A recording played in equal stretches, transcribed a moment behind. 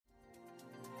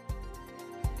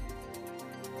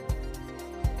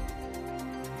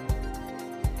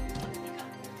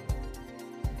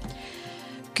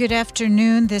Good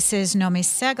afternoon. This is Nomi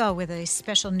Segal with a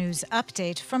special news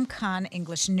update from Kan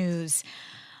English News.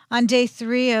 On day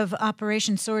 3 of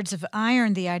Operation Swords of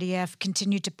Iron, the IDF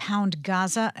continued to pound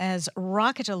Gaza as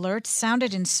rocket alerts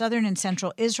sounded in southern and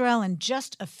central Israel, and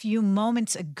just a few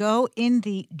moments ago in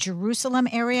the Jerusalem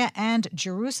area and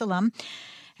Jerusalem,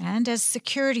 and as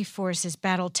security forces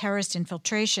battled terrorist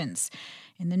infiltrations.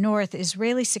 In the north,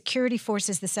 Israeli security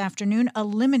forces this afternoon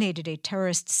eliminated a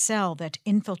terrorist cell that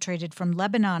infiltrated from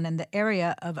Lebanon in the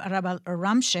area of Arab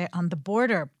al-Ramshe on the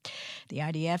border. The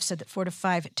IDF said that 4 to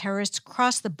 5 terrorists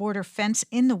crossed the border fence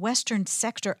in the western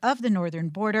sector of the northern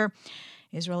border.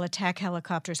 Israel attack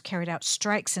helicopters carried out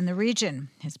strikes in the region.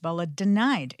 Hezbollah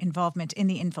denied involvement in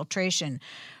the infiltration.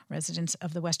 Residents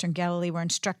of the Western Galilee were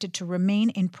instructed to remain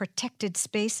in protected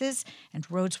spaces, and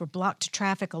roads were blocked to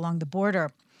traffic along the border.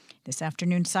 This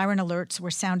afternoon, siren alerts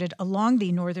were sounded along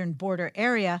the northern border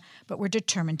area, but were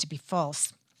determined to be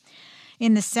false.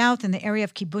 In the south, in the area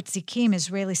of Kibbutz Zikim,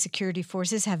 Israeli security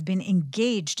forces have been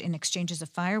engaged in exchanges of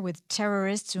fire with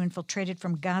terrorists who infiltrated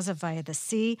from Gaza via the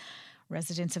sea.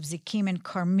 Residents of Zikim and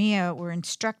Karmia were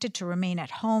instructed to remain at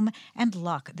home and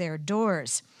lock their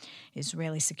doors.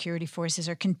 Israeli security forces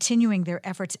are continuing their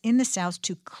efforts in the south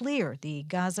to clear the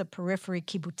Gaza periphery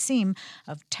kibbutzim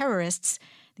of terrorists.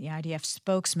 The IDF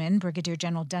spokesman, Brigadier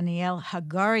General Daniel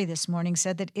Hagari, this morning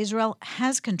said that Israel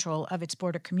has control of its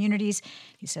border communities.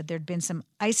 He said there had been some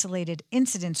isolated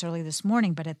incidents early this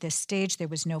morning, but at this stage there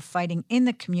was no fighting in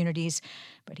the communities.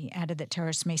 But he added that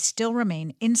terrorists may still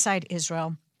remain inside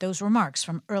Israel. Those remarks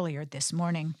from earlier this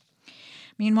morning.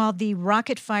 Meanwhile, the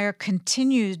rocket fire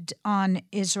continued on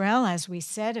Israel. As we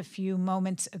said a few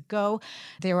moments ago,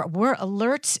 there were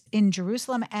alerts in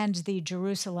Jerusalem and the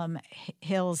Jerusalem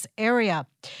Hills area.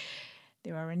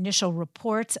 There are initial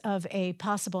reports of a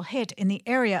possible hit in the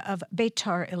area of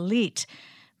Beitar Illit.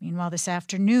 Meanwhile, this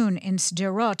afternoon in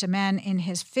Sderot, a man in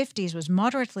his 50s was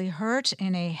moderately hurt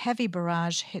in a heavy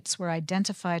barrage. Hits were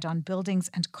identified on buildings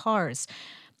and cars.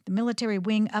 The military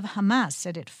wing of Hamas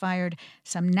said it fired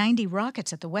some 90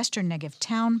 rockets at the western Negev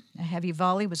town. A heavy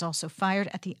volley was also fired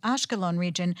at the Ashkelon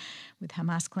region, with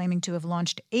Hamas claiming to have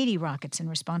launched 80 rockets in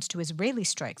response to Israeli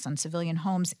strikes on civilian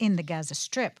homes in the Gaza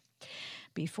Strip.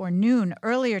 Before noon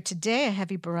earlier today, a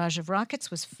heavy barrage of rockets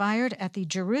was fired at the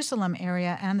Jerusalem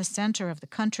area and the center of the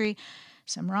country.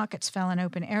 Some rockets fell in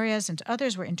open areas and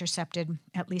others were intercepted.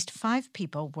 At least 5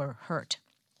 people were hurt.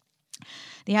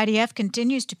 The IDF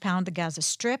continues to pound the Gaza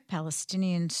Strip.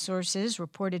 Palestinian sources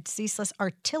reported ceaseless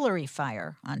artillery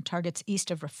fire on targets east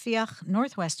of Rafiah,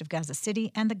 northwest of Gaza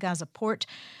City, and the Gaza port.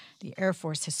 The Air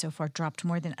Force has so far dropped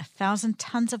more than 1,000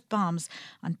 tons of bombs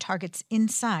on targets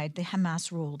inside the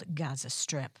Hamas-ruled Gaza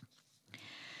Strip.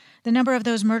 The number of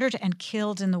those murdered and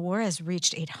killed in the war has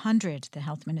reached 800. The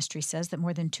health ministry says that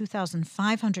more than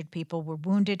 2,500 people were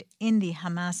wounded in the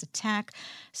Hamas attack.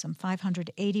 Some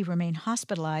 580 remain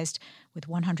hospitalized, with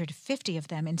 150 of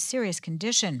them in serious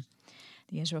condition.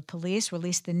 The Israel police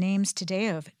released the names today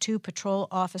of 2 patrol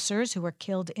officers who were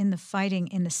killed in the fighting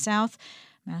in the south,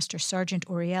 Master Sergeant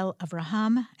Uriel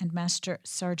Avraham and Master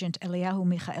Sergeant Eliyahu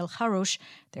Michael Harush.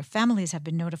 Their families have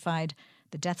been notified.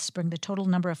 The deaths bring the total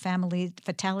number of family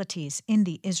fatalities in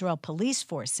the Israel police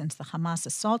force since the Hamas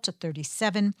assault to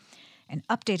 37. An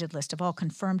updated list of all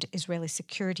confirmed Israeli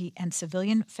security and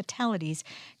civilian fatalities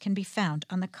can be found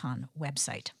on the Kan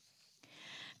website.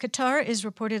 Qatar is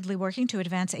reportedly working to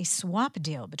advance a swap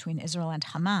deal between Israel and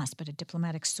Hamas, but a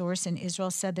diplomatic source in Israel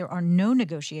said there are no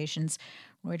negotiations.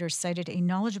 Reuters cited a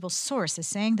knowledgeable source as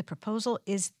saying the proposal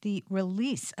is the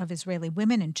release of Israeli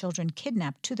women and children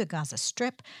kidnapped to the Gaza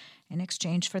Strip in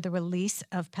exchange for the release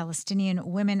of Palestinian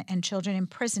women and children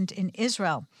imprisoned in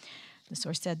Israel. The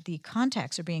source said the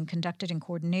contacts are being conducted in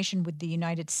coordination with the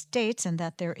United States and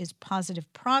that there is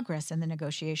positive progress in the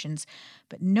negotiations,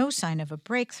 but no sign of a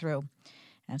breakthrough.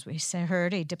 As we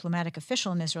heard, a diplomatic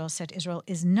official in Israel said Israel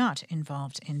is not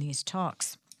involved in these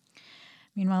talks.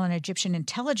 Meanwhile, an Egyptian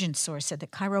intelligence source said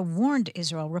that Cairo warned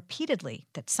Israel repeatedly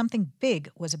that something big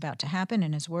was about to happen,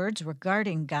 in his words,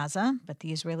 regarding Gaza, but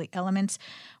the Israeli elements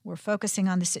were focusing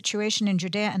on the situation in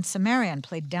Judea and Samaria and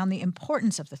played down the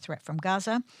importance of the threat from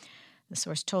Gaza. The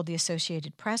source told the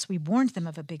Associated Press, "We warned them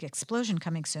of a big explosion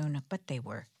coming soon, but they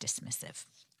were dismissive."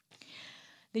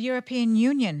 The European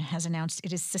Union has announced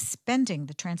it is suspending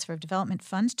the transfer of development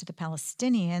funds to the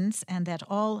Palestinians and that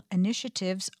all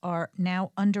initiatives are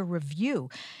now under review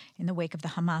in the wake of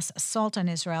the Hamas assault on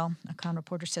Israel. A Kan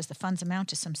reporter says the funds amount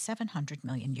to some 700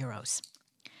 million euros.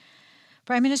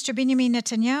 Prime Minister Benjamin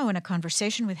Netanyahu, in a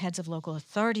conversation with heads of local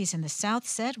authorities in the south,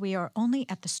 said, "We are only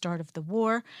at the start of the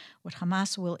war. What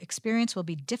Hamas will experience will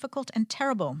be difficult and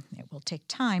terrible. It will take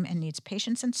time and needs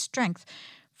patience and strength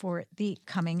for the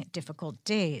coming difficult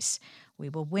days. We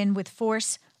will win with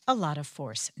force, a lot of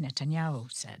force,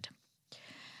 Netanyahu said.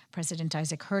 President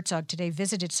Isaac Herzog today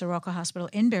visited Soroka Hospital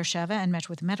in Beersheba and met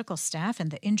with medical staff and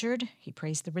the injured. He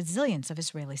praised the resilience of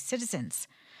Israeli citizens.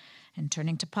 And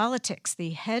turning to politics,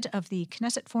 the head of the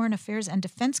Knesset Foreign Affairs and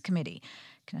Defense Committee,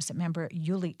 Knesset member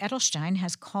Yuli Edelstein,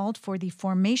 has called for the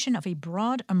formation of a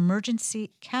broad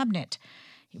emergency cabinet.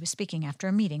 He was speaking after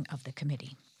a meeting of the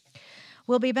committee.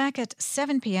 We'll be back at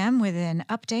 7 p.m. with an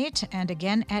update and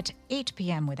again at 8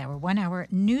 p.m. with our one-hour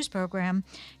news program.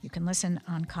 You can listen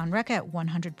on Kan Reka at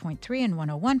 100.3 and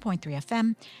 101.3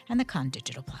 FM and the Kan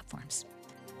digital platforms.